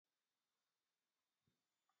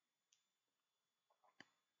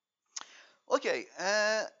Okay,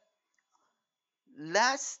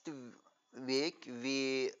 last week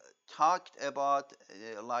we talked about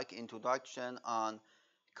like introduction on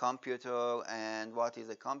computer and what is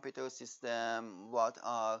a computer system, what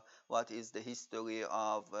is the history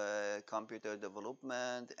of computer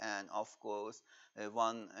development, and of course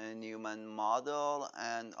one Newman model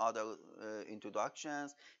and other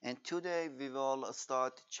introductions. And today we will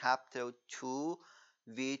start chapter 2,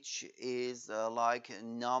 which is like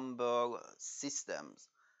number systems.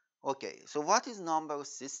 Okay, so what is number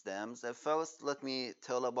systems? First, let me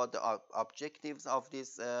tell about the objectives of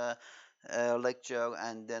this lecture,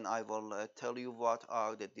 and then I will tell you what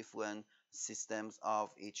are the different systems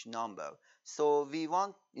of each number. So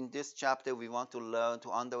in this chapter, we want to learn to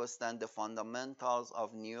understand the fundamentals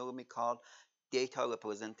of numerical data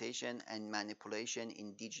representation and manipulation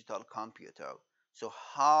in digital computer. So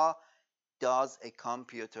how does a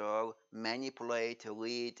computer manipulate,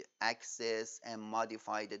 read, access, and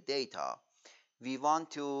modify the data? We want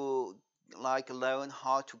to like learn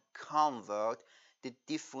how to convert the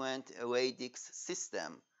different radix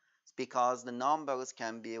system because the numbers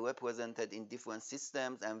can be represented in different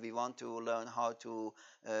systems, and we want to learn how to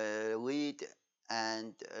read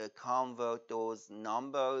and convert those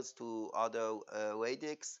numbers to other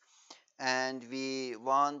radix. And we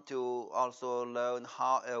want to also learn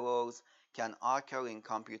how errors can occur in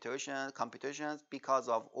computations because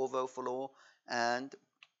of overflow and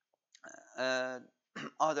uh,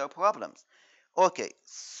 other problems. Okay,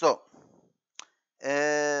 so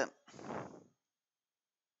uh,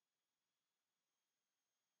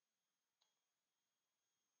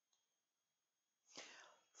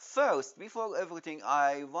 first, before everything,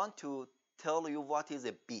 I want to tell you what is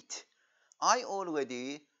a bit. I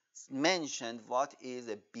already mentioned what is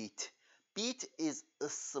a bit. Bit is the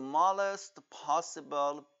smallest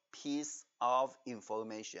possible piece of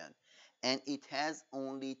information, and it has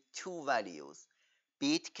only two values.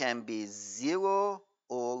 Bit can be 0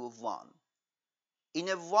 or 1. In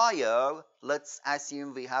a wire, let's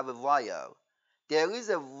assume we have a wire. There is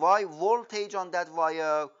a voltage on that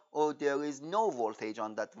wire, or there is no voltage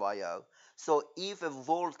on that wire. So if a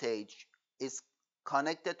voltage is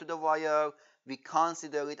connected to the wire, we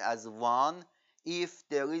consider it as 1. If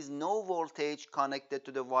there is no voltage connected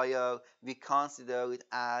to the wire, we consider it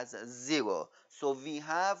as 0. So we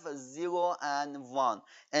have 0 and 1.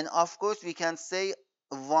 And of course, we can say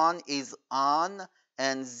 1 is on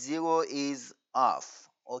and 0 is off.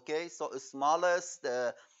 Okay, so smallest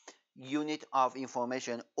unit of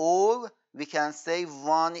information, or we can say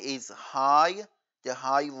 1 is high, the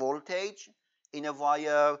high voltage in a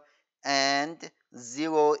wire, and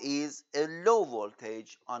 0 is a low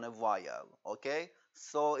voltage on a wire. Okay,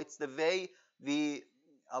 so it's the way we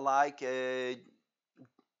like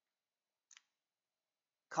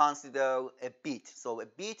consider a bit. So a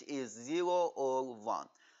bit is 0 or 1.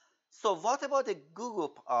 So what about a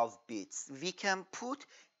group of bits? We can put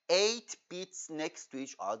 8 bits next to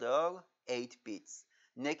each other, 8 bits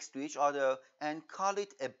next to each other, and call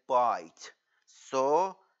it a byte.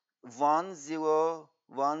 So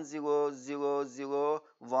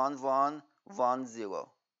 1010001110.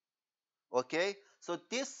 Okay, so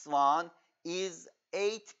this one is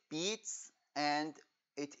 8 bits and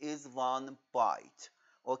it is 1 byte.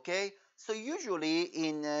 Okay, so usually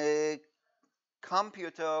in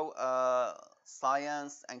computer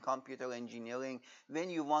science and computer engineering, when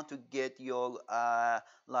you want to get your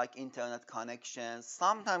like internet connection,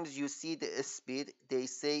 sometimes you see the speed, they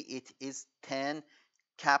say it is 10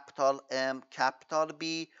 capital M capital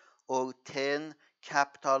B or 10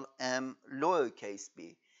 capital M lowercase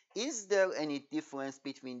b. Is there any difference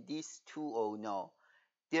between these two or no?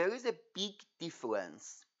 There is a big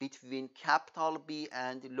difference between capital B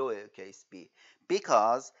and lowercase b,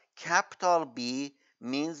 because capital B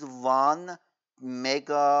means 1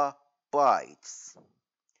 megabytes.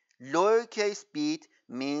 Lowercase b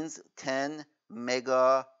means 10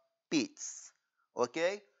 megabits.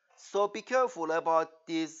 Okay? So be careful about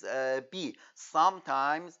this B.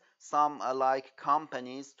 Sometimes some like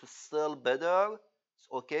companies to sell better,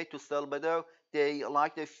 okay, to sell better, they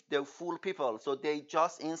like they fool people. So they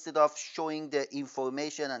just, instead of showing the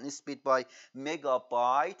information and speed by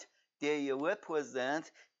megabyte, they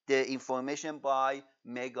represent the information by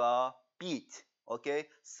megabit. Okay,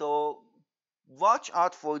 so watch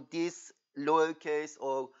out for this lowercase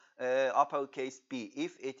or uppercase b.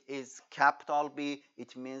 If it is capital B,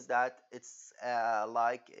 it means that it's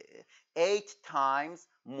like 8 times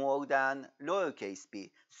more than lowercase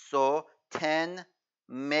b. So 10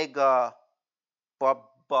 megabyte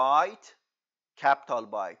capital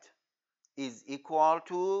byte is equal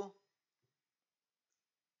to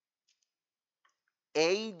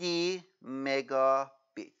 80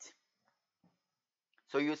 megabit.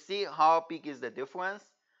 So you see how big is the difference?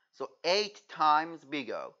 So 8 times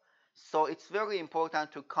bigger. So it's very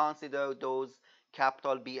important to consider those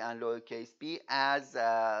capital B and lowercase b as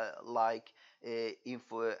as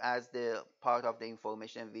the part of the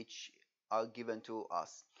information which are given to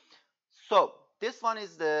us. So this one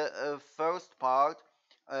is the first part.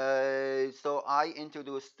 So I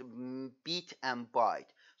introduced bit and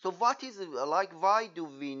byte. So what is why do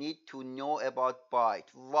we need to know about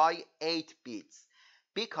byte? Why 8 bits?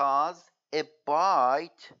 Because a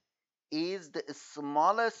byte is the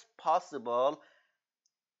smallest possible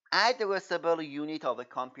addressable unit of a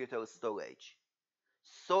computer storage.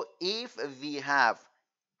 So if we have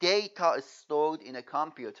data stored in a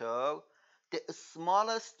computer, the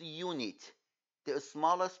smallest unit, the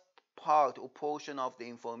smallest part or portion of the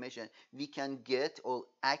information we can get or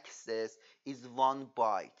access is 1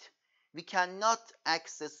 byte. We cannot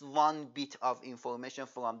access 1 bit of information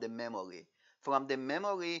from the memory. From the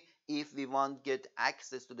memory, if we want to get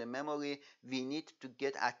access to the memory, we need to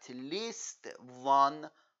get at least 1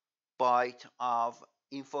 byte of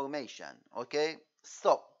information. Okay,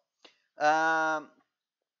 so um,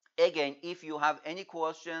 again, if you have any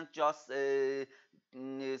questions, just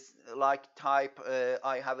type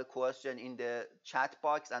I have a question in the chat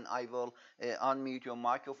box, and I will unmute your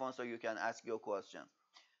microphone so you can ask your question.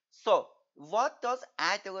 So what does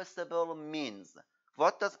addressable means?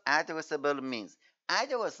 What does addressable means?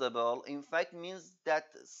 Addressable in fact means that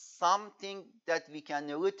something that we can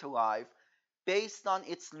retrieve based on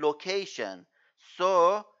its location.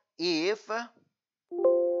 So if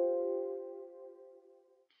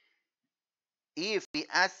we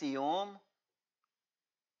assume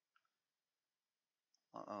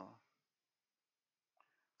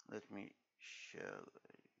let me share.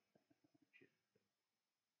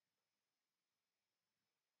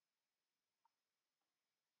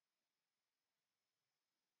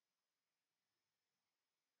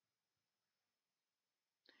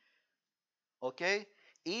 Okay,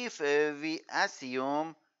 if we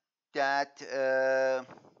assume that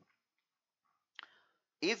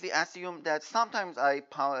sometimes I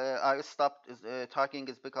stopped talking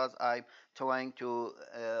is because I'm trying to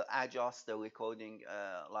adjust the recording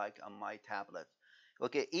on my tablet.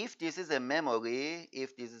 Okay, if this is a memory,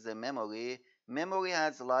 memory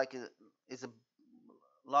has is a,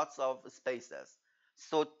 lots of spaces.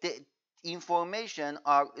 So the information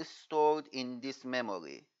are stored in this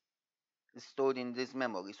memory. Stored in this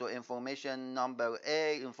memory. So information number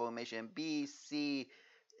A, information B, C,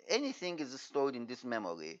 anything is stored in this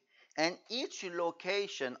memory. And each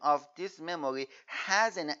location of this memory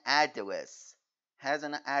has an address.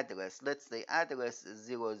 Let's say address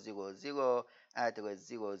 000, address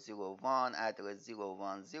 001, address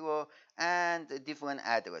 010, and different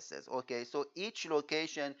addresses. Okay, so each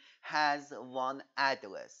location has one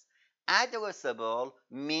address. Addressable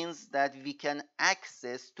means that we can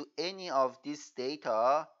access to any of this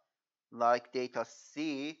data, like data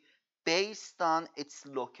C, based on its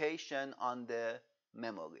location on the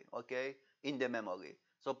memory, okay, in the memory.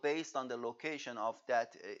 So based on the location of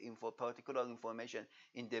that particular information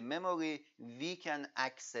in the memory, we can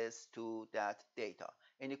access to that data.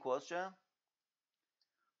 Any question?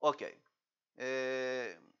 Okay,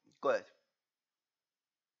 go ahead.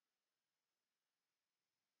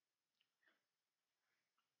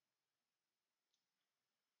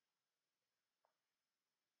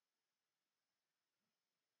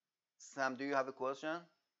 Sam, do you have a question?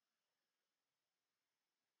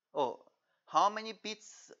 Oh, how many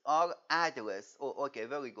bits are address? Oh, okay,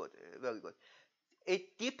 very good, very good.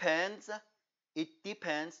 It depends. It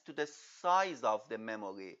depends to the size of the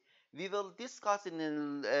memory. We will discuss in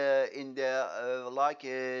the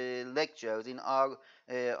lectures in our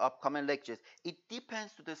upcoming lectures. It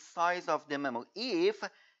depends to the size of the memory. If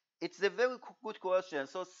it's a very good question.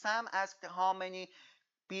 So Sam asked how many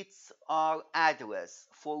bits are address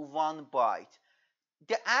for 1 byte.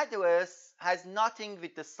 The address has nothing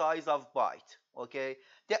with the size of byte. Okay,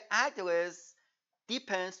 the address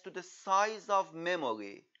depends to the size of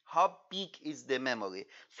memory. How big is the memory?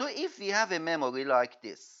 So if we have a memory like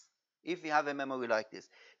this,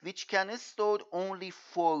 which can store only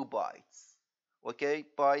 4 bytes, okay,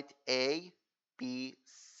 byte A, B,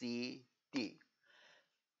 C, D.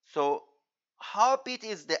 So how big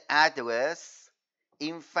is the address?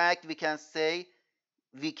 In fact, we can say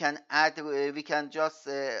we can just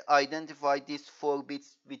identify these 4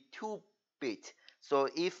 bits with 2 bit. So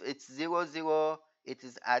if it's 00, it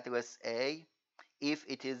is address A. If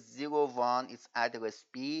it is 01, it's address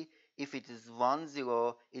B. If it is 10,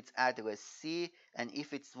 it's address C, and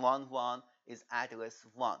if it's 11, it's address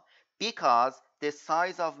 1. Because the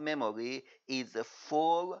size of memory is a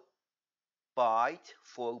 4 byte,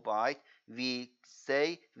 we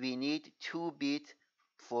say we need 2-bit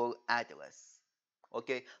for address.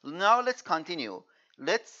 Okay, now let's continue.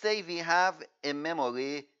 Let's say we have a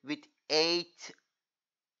memory with 8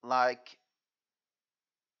 like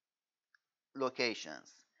locations,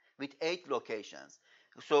 with 8 locations.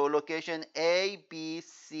 So location A, B,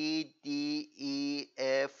 C, D, E,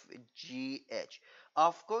 F, G, H.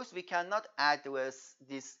 Of course, we cannot address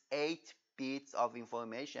these 8 bits of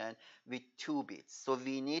information with 2 bits. So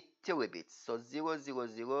we need 3 bits. So 0, 0,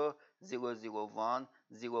 0, 0, 0, 1,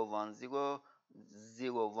 0, 1, 0,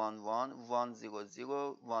 0, 1, 1, 1, 0,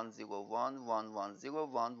 0, 1, 0, 1, 1, 1, 0,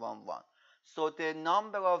 1, 1, 1. So the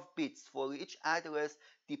number of bits for each address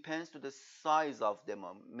depends to the size of the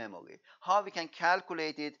memory. How we can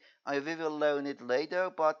calculate it, we will learn it later,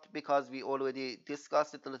 but because we already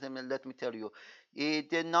discussed it, let me tell you.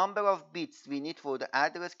 The number of bits we need for the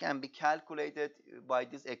address can be calculated by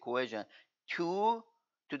this equation. 2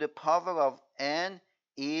 to the power of n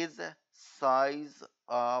is size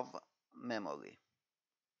of memory.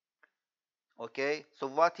 Okay, so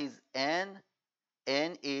what is n?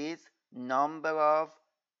 N is number of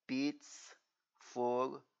bits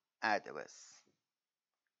for address.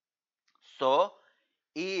 So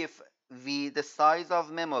if the size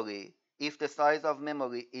of memory, if the size of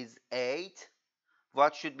memory is 8,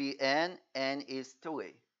 what should be n? N is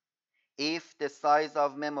 3. If the size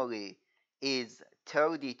of memory is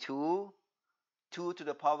 32, 2 to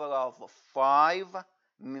the power of 5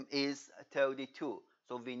 is 32.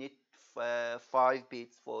 So we need 5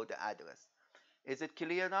 bits for the address. Is it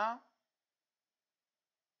clear now?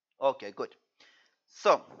 Okay, good.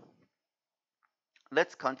 So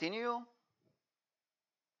let's continue.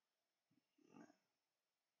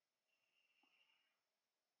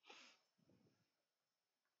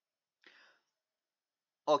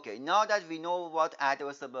 Okay, now that we know what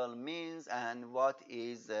addressable means and what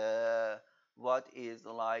is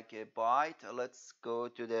like a byte, let's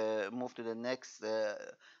move to the next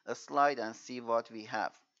slide and see what we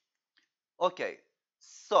have. Okay,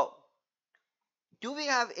 so do we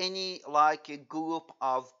have any like a group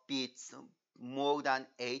of bits more than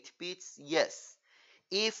 8 bits? Yes.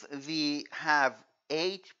 If we have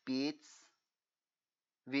 8 bits,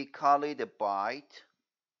 we call it a byte.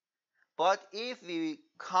 But if we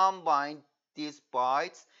combine these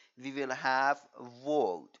bytes, we will have a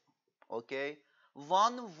word. Okay?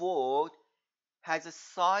 One word has a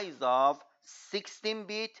size of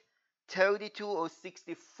 16-bit, 32 or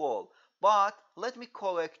 64. But let me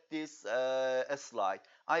correct this slide.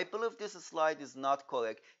 I believe this slide is not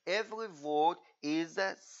correct. Every word is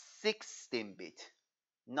a 16-bit,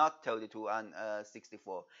 not 32 and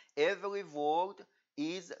 64. Every word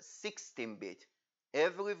is 16-bit.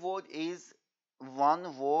 Every word is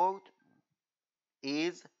one word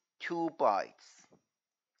is 2 bytes.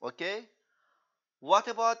 Okay? What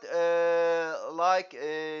about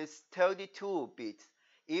 32 bits?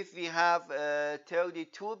 If we have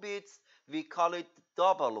 32 bits, we call it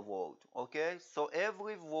double word. Okay? So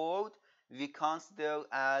every word we consider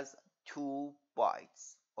as 2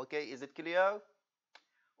 bytes. Okay? Is it clear?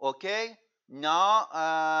 Okay? Now,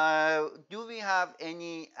 do we have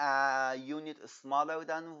any unit smaller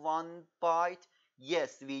than 1 byte?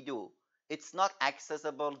 Yes, we do. It's not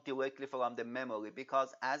accessible directly from the memory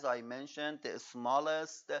because, as I mentioned, the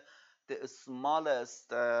smallest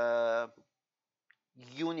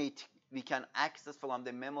unit we can access from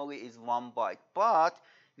the memory is 1 byte. But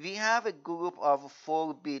we have a group of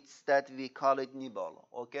 4 bits that we call it nibble.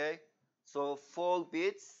 Okay, so 4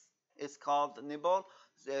 bits is called nibble.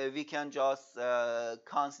 We can just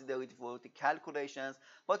consider it for the calculations,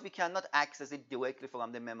 but we cannot access it directly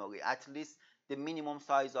from the memory. At least the minimum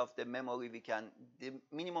size of the memory the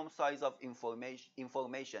minimum size of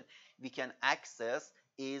information we can access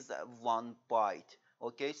is 1 byte.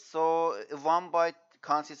 Okay, so 1 byte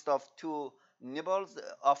consists of 2 nibbles,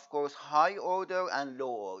 of course, high order and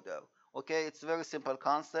low order. Okay, it's a very simple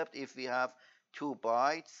concept. If we have 2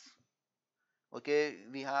 bytes, okay,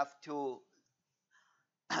 we have 2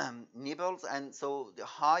 nibbles, and so the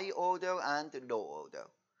high order and the low order.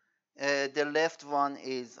 The left one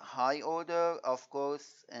is high order, of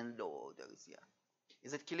course, and low order is here.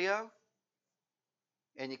 Is it clear?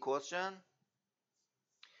 Any question?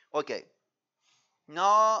 Okay.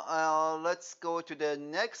 Now let's go to the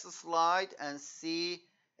next slide and see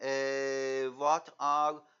what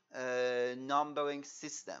are numbering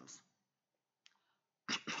systems.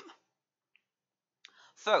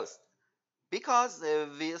 First, Because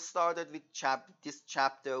we started with this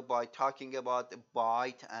chapter by talking about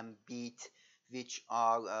byte and bit, which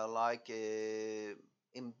are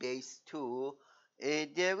in base 2.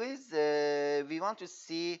 There is we want to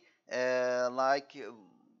see how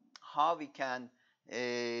we can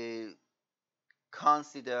uh,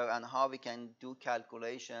 consider and how we can do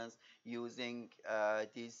calculations using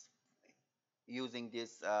this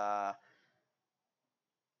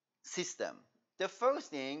system. The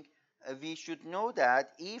first thing, we should know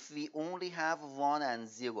that if we only have 1 and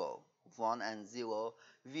 0, 1 and 0,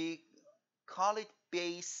 we call it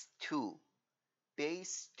base 2.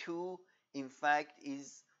 Base 2, in fact,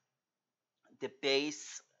 is the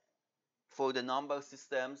base for the number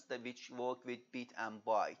systems that which work with bit and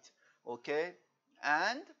byte. Okay?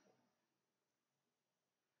 And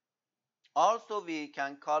also we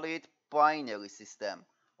can call it binary system.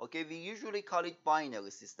 Okay, we usually call it binary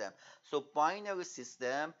system. So binary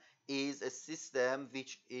system is a system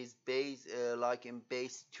which is based in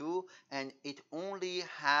base 2, and it only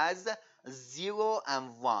has 0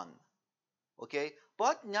 and 1. Okay,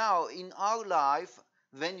 but now in our life,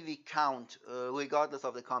 when we count, regardless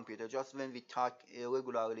of the computer, just when we talk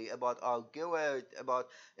regularly about our career, about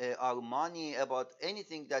our money, about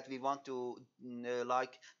anything that we want to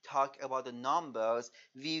talk about the numbers,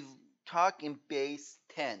 we talk in base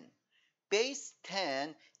 10. Base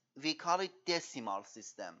 10, we call it decimal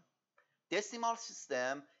system. Decimal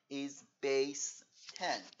system is base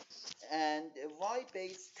 10. And why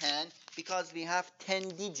base 10? Because we have 10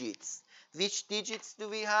 digits. Which digits do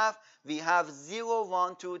we have? We have 0,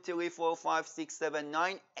 1, 2, 3, 4, 5, 6, 7,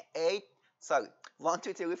 9, 8. Sorry, 1,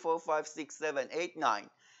 2, 3, 4, 5, 6, 7, 8, 9.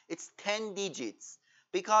 It's 10 digits.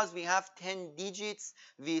 Because we have 10 digits,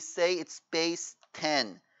 we say it's base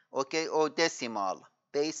 10, okay, or decimal.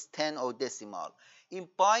 Base 10 or decimal. In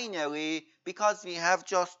binary, because we have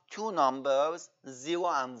just two numbers, 0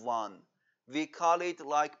 and 1, we call it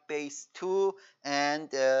like base 2, and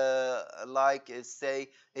say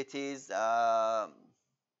it is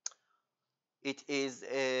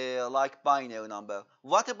like binary number.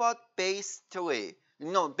 What about base 3?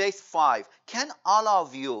 No, base 5. Can all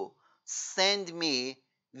of you send me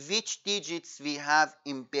which digits we have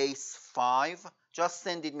in base 5? Just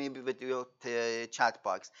send it me with your chat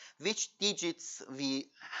box. Which digits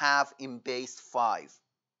we have in base 5?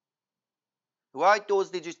 Write those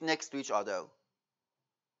digits next to each other.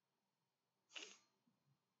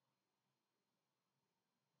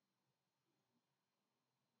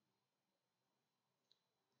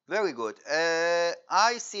 Very good.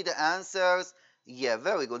 I see the answers. Yeah,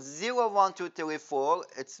 very good. 0, 1, 2, 3, 4.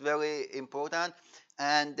 It's very important.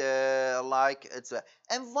 And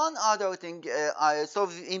and one other thing, so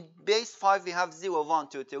in base 5 we have 0, 1,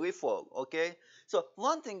 2, 3, 4. Okay. So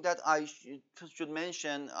one thing that I should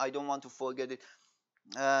mention, I don't want to forget it.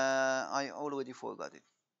 I already forgot it.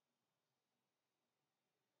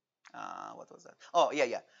 What was that? Oh,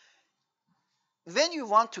 yeah. When you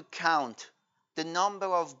want to count the number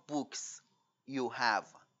of books you have,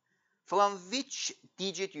 from which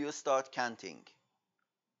digit you start counting?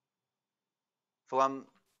 From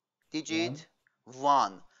digit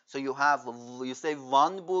 1. So you say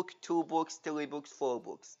 1 book, 2 books, 3 books, 4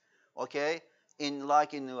 books. Okay?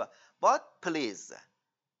 But please,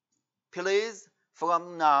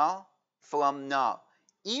 from now,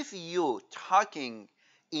 if you talking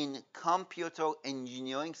in computer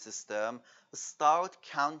engineering system, start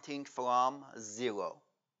counting from 0.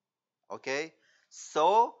 Okay?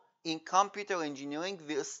 So in computer engineering,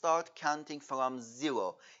 we start counting from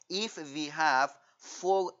 0. If we have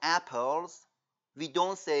 4 apples, we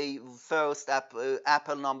don't say first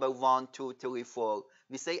apple number 1, 2, 3, 4.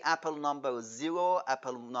 We say apple number 0,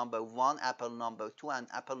 apple number 1, apple number 2, and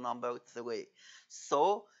apple number 3.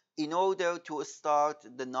 So in order to start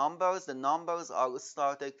the numbers are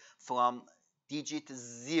started from digit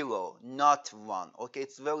 0, not 1. Okay,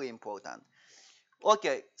 it's very important.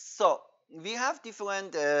 Okay, so we have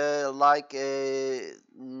different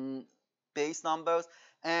base numbers,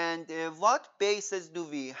 and what bases do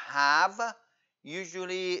we have?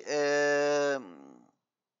 Usually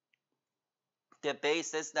the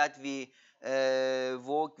bases that we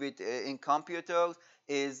work with in computers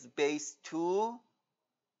is base 2,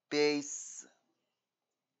 base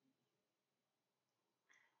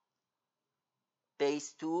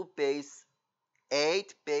 2, base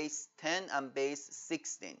 8, base 10, and base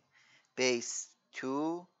 16. Base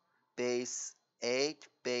 2, base 8,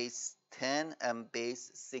 base 10, and base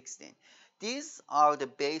 16. These are the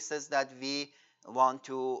bases that we want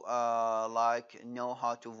to know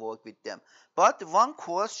how to work with them. But one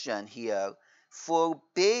question here, for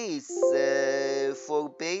base,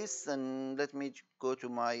 and let me go to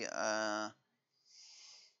my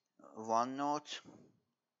OneNote.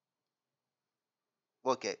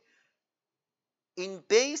 Okay, in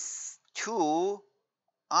base 2,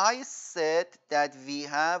 I said that we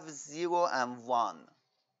have 0 and 1.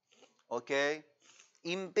 Okay,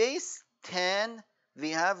 in base 10,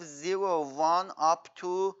 we have 0, 1 up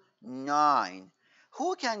to 9.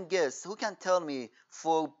 Who can guess? Who can tell me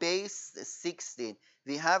for base 16,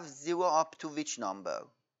 we have 0 up to which number?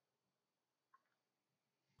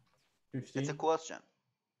 50. It's a question.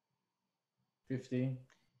 50.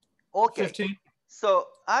 Okay. 15. So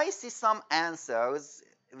I see some answers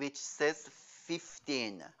which says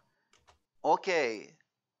 15. Okay.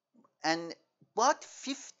 And but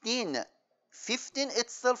 15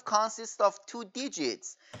 itself consists of 2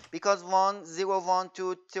 digits, because 1 0 1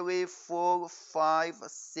 2 3 4 5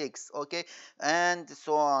 6, okay, and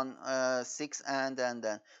so on, 6, and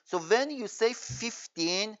then. So when you say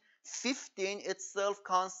 15 itself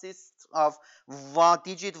consists of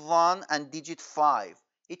digit 1 and digit 5.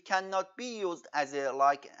 It cannot be used as a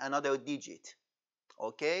like another digit.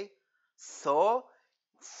 Okay, so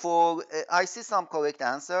for I see some correct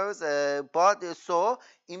answers, but so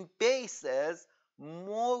in bases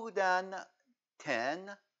more than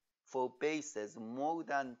 10, for bases more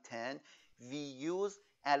than 10, we use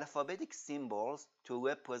alphabetic symbols to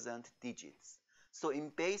represent digits. So in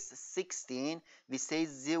base 16, we say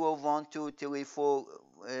 0 1 2 3 4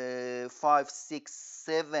 5 6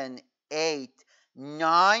 7 8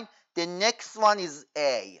 9. The next one is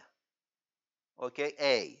A. Okay,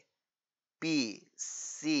 A, B,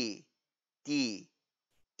 C, D,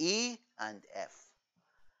 E, and F.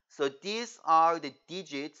 So these are the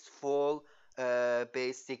digits for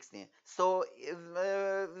base 16. So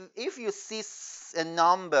if you see a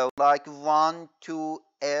number like 1, 2,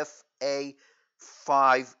 F, A,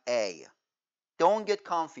 5, A, don't get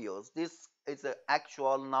confused. This is an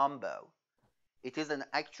actual number. It is an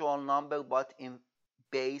actual number, but in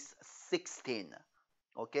base 16.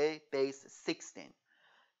 Okay, base 16.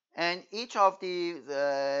 And each of these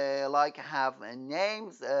like have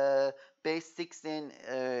names. Base 16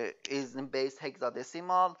 is in base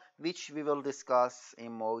hexadecimal, which we will discuss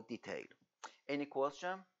in more detail. Any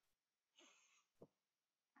question?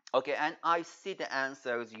 Okay, and I see the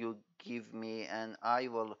answers you give me, and I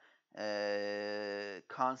will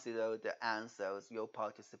consider the answers, your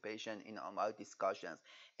participation in our discussions.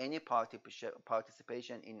 Any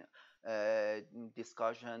participation in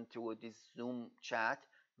discussion through this Zoom chat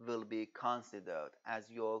will be considered as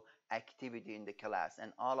your activity in the class,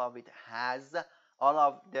 and all of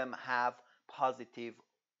them have positive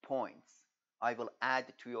points. I will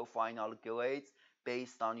add to your final grades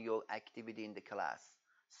based on your activity in the class.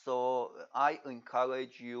 So I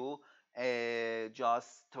encourage you,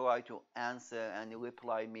 just try to answer and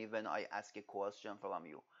reply me when I ask a question from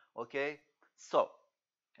you. Okay, so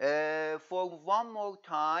for one more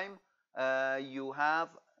time, you have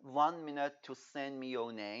 1 minute to send me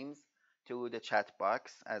your names to the chat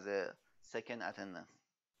box as a second attendance.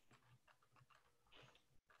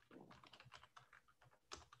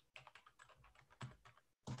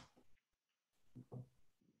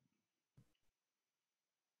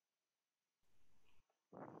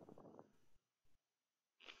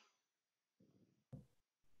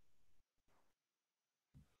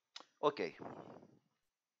 Okay.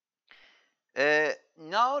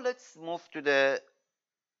 Now let's move to the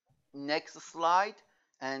next slide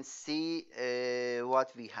and see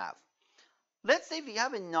what we have. Let's say we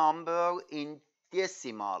have a number in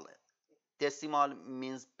decimal. Decimal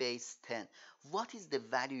means base 10. What is the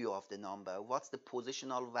value of the number? What's the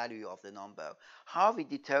positional value of the number? How we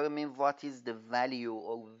determine what is the value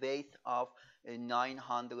or weight of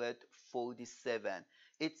 947?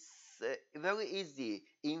 It's very easy.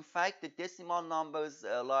 In fact, the decimal numbers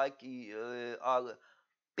are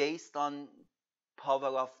based on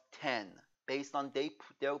power of 10, based on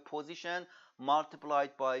their position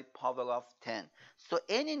multiplied by power of 10. So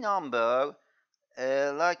any number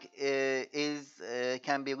can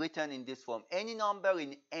be written in this form. Any number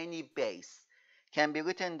in any base can be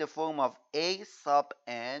written in the form of a sub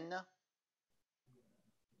n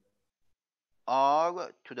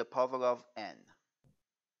r to the power of n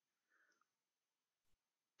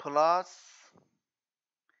plus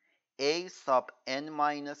a sub n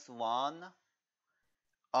minus 1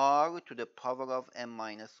 r to the power of n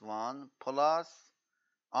minus 1 plus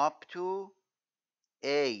up to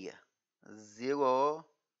a 0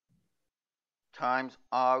 times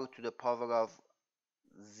r to the power of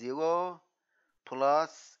 0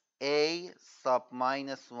 plus a sub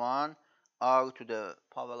minus 1 r to the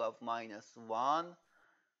power of -1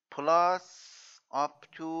 plus up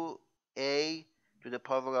to a to the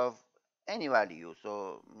power of any value.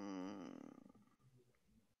 So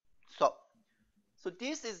so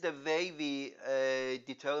this is the way we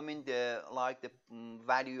determine the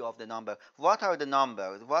value of the number. What are the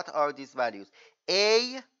numbers? What are these values?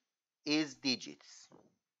 A is digits.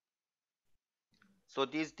 So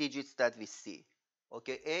these digits that we see.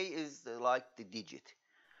 Okay, A is like the digit.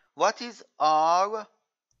 What is R?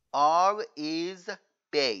 R is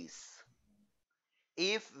base.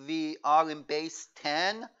 If we are in base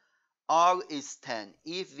 10, R is 10.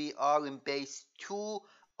 If we are in base 2,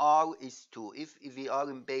 R is 2. If we are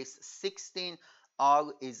in base 16,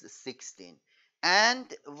 R is 16.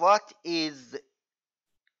 And what is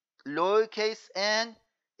lowercase n?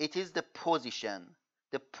 It is the position.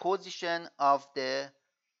 The position of the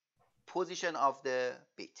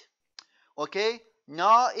bit. Okay?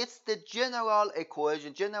 Now it's the general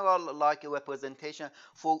equation, general like representation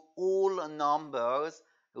for all numbers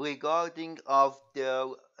regarding of their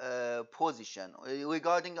position,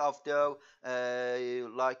 regarding of their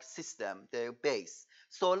like system, their base.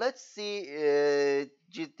 So let's see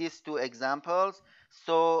these two examples.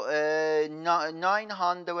 So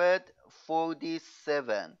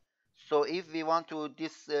 947. So if we want to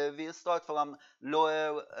we'll start from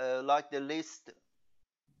lower like the least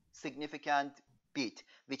significant bit,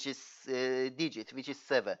 which is digit, which is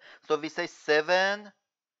 7. So we say 7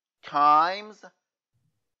 times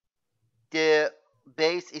the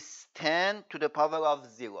base is 10 to the power of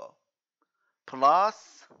 0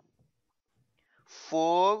 plus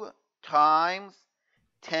 4 times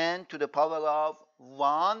 10 to the power of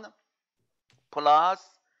 1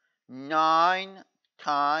 plus 9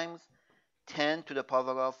 times 10 to the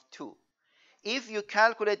power of 2. If you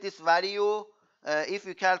calculate this value,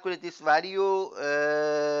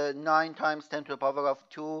 9 times 10 to the power of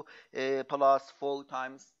 2 plus 4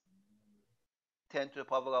 times 10 to the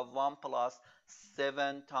power of 1 plus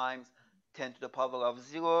 7 times 10 to the power of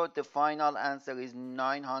 0, the final answer is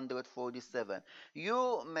 947.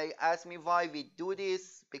 You may ask me why we do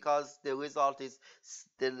this, because the result is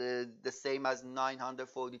still the same as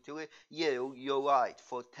 943. Yeah, you're right.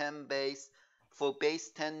 For base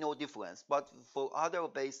 10, no difference. But for other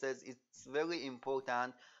bases, it's very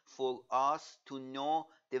important for us to know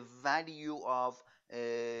the value of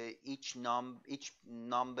each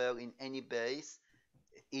number in any base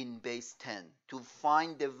in base 10, to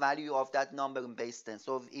find the value of that number in base 10.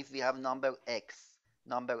 So if we have number x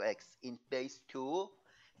in base 2,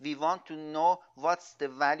 we want to know what's the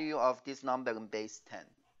value of this number in base 10.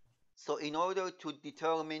 So in order to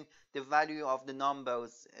determine the value of the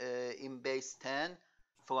numbers in base 10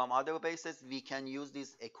 from other bases, we can use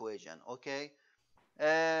this equation. Okay,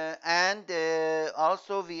 and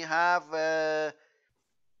also we have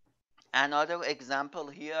another example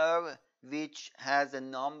here, which has a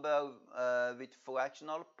number with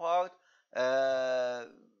fractional part,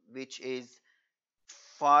 which is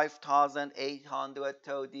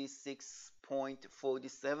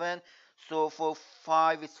 5836.47. So for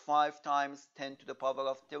 5 is 5 times 10 to the power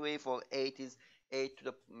of 3. For 8 is 8 to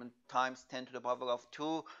the times 10 to the power of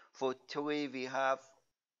 2. For 3 we have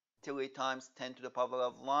 3 times 10 to the power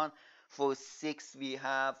of 1. For 6 we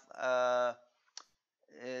have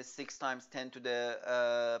 6 times 10 to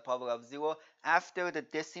the power of 0. After the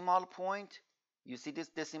decimal point, you see this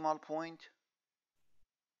decimal point?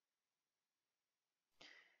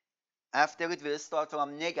 After it, we'll start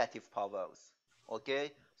from negative powers.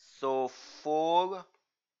 Okay, so 4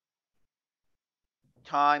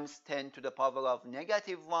 times 10 to the power of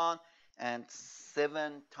 -1 and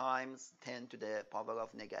 7 times 10 to the power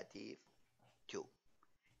of -2.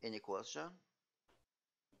 Any question?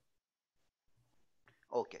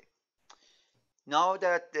 Okay. Now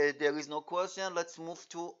that there is no question, let's move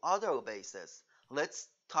to other bases. Let's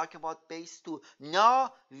talk about base 2.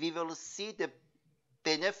 Now we will see the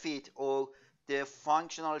benefit or the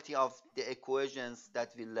functionality of the equations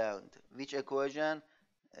that we learned. Which equation?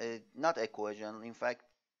 Not equation, in fact,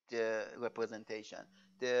 the representation.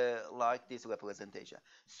 Like this representation.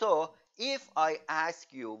 So if I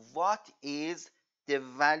ask you what is the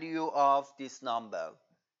value of this number,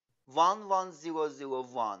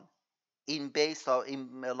 11001, in base or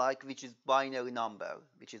in like which is binary number,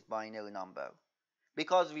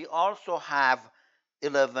 because we also have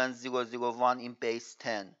 11001 in base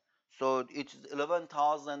 10, so it's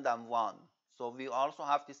 11,001. So we also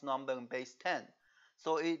have this number in base 10.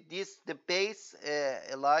 So the base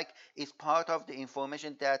like is part of the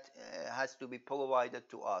information that has to be provided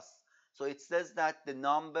to us. So it says that the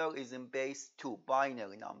number is in base 2,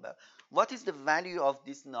 binary number. What is the value of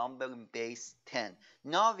this number in base 10?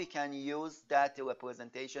 Now we can use that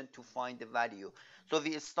representation to find the value. So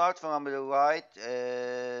we start from the right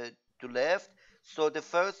to left. So the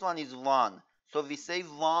first one is 1. So we say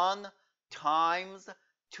 1 times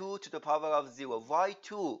 2 to the power of 0. Why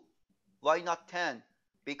 2? Why not 10?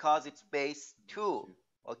 Because it's base 2.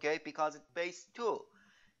 Okay, because it's base 2.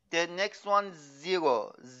 The next one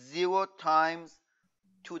 0. 0 times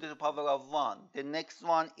 2 to the power of 1. The next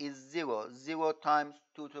one is 0. 0 times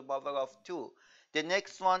 2 to the power of 2. The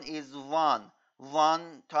next one is 1.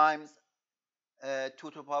 1 times 2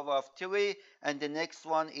 to the power of 3. And the next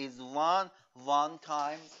one is 1. 1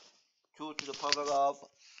 times 2 to the power of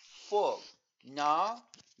 4. Now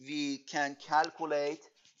we can calculate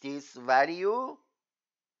this value.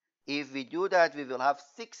 If we do that, we will have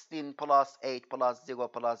 16 plus 8 plus 0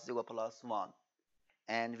 plus 0 plus 1.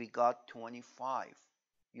 And we got 25.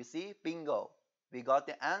 You see, bingo. We got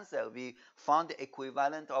the answer. We found the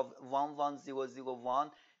equivalent of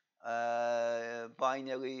 11001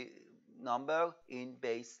 binary number in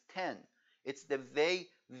base 10. It's the way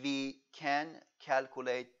we can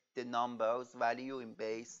calculate the numbers value in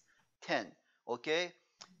base 10. Okay?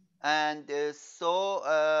 And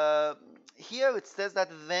here it says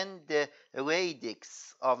that when the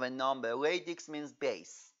radix of a number, radix means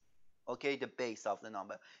base, okay, the base of the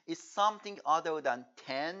number, is something other than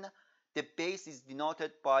 10, the base is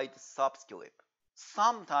denoted by the subscript.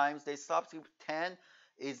 Sometimes the subscript 10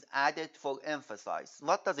 is added for emphasis.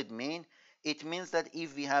 What does it mean? It means that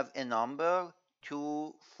if we have a number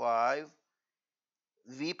 2, 5,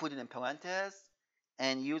 we put it in parentheses,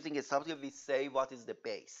 and using a subscript we say what is the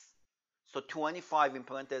base. So 25 in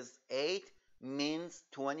parentheses 8 means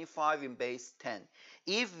 25 in base 10.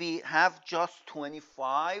 If we have just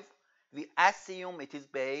 25, we assume it is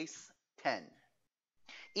base 10.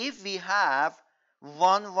 If we have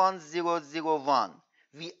 11001,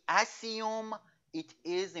 we assume it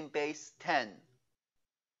is in base 10.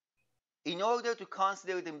 In order to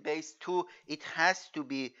consider it in base 2, it has to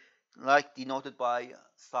be like denoted by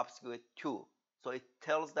subscript 2. So it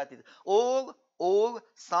tells that it, or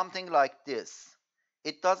something like this.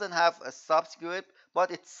 It doesn't have a subscript, but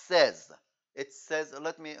it says,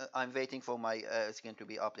 let me, I'm waiting for my screen to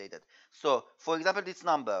be updated. So, for example, this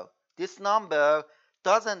number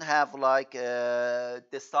doesn't have like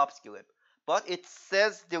the subscript, but it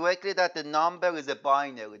says directly that the number is a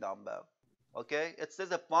binary number. Okay, it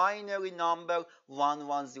says a binary number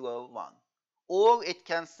 1101. Or it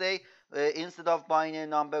can say, instead of binary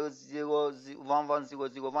number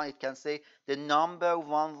 11001, it can say the number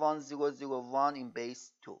 11001 in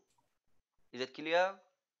base 2. Is it clear?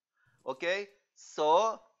 Okay,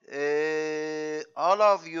 so all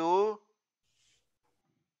of you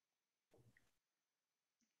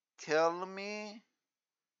tell me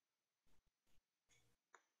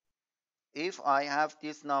if I have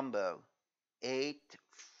this number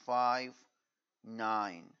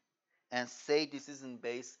 859 and say this is in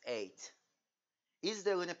base 8. Is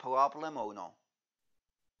there any problem or no?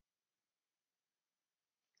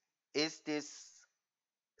 Is this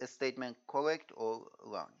a statement correct or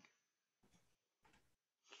wrong?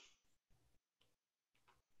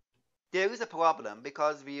 There is a problem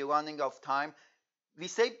because we are running out of time. We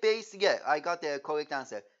say base, yeah, I got the correct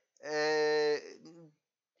answer.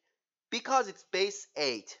 Because it's base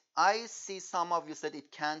 8, I see some of you said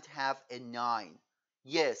it can't have a 9.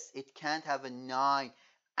 Yes, it can't have a 9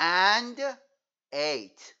 and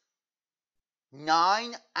 8.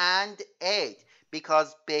 9 and 8,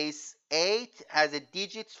 because base 8 has a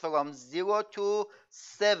digits from 0 to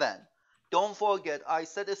 7. Don't forget, I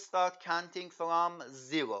said start counting from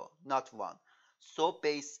 0, not 1. So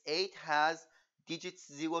base 8 has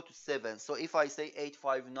digits 0 to 7. So if I say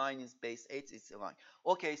 859 is base 8, it's wrong.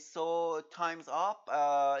 Okay, so time's up.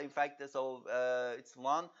 In fact, so it's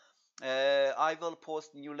 1. I will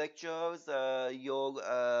post new lectures, your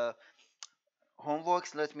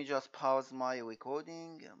homeworks. Let me just pause my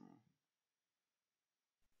recording.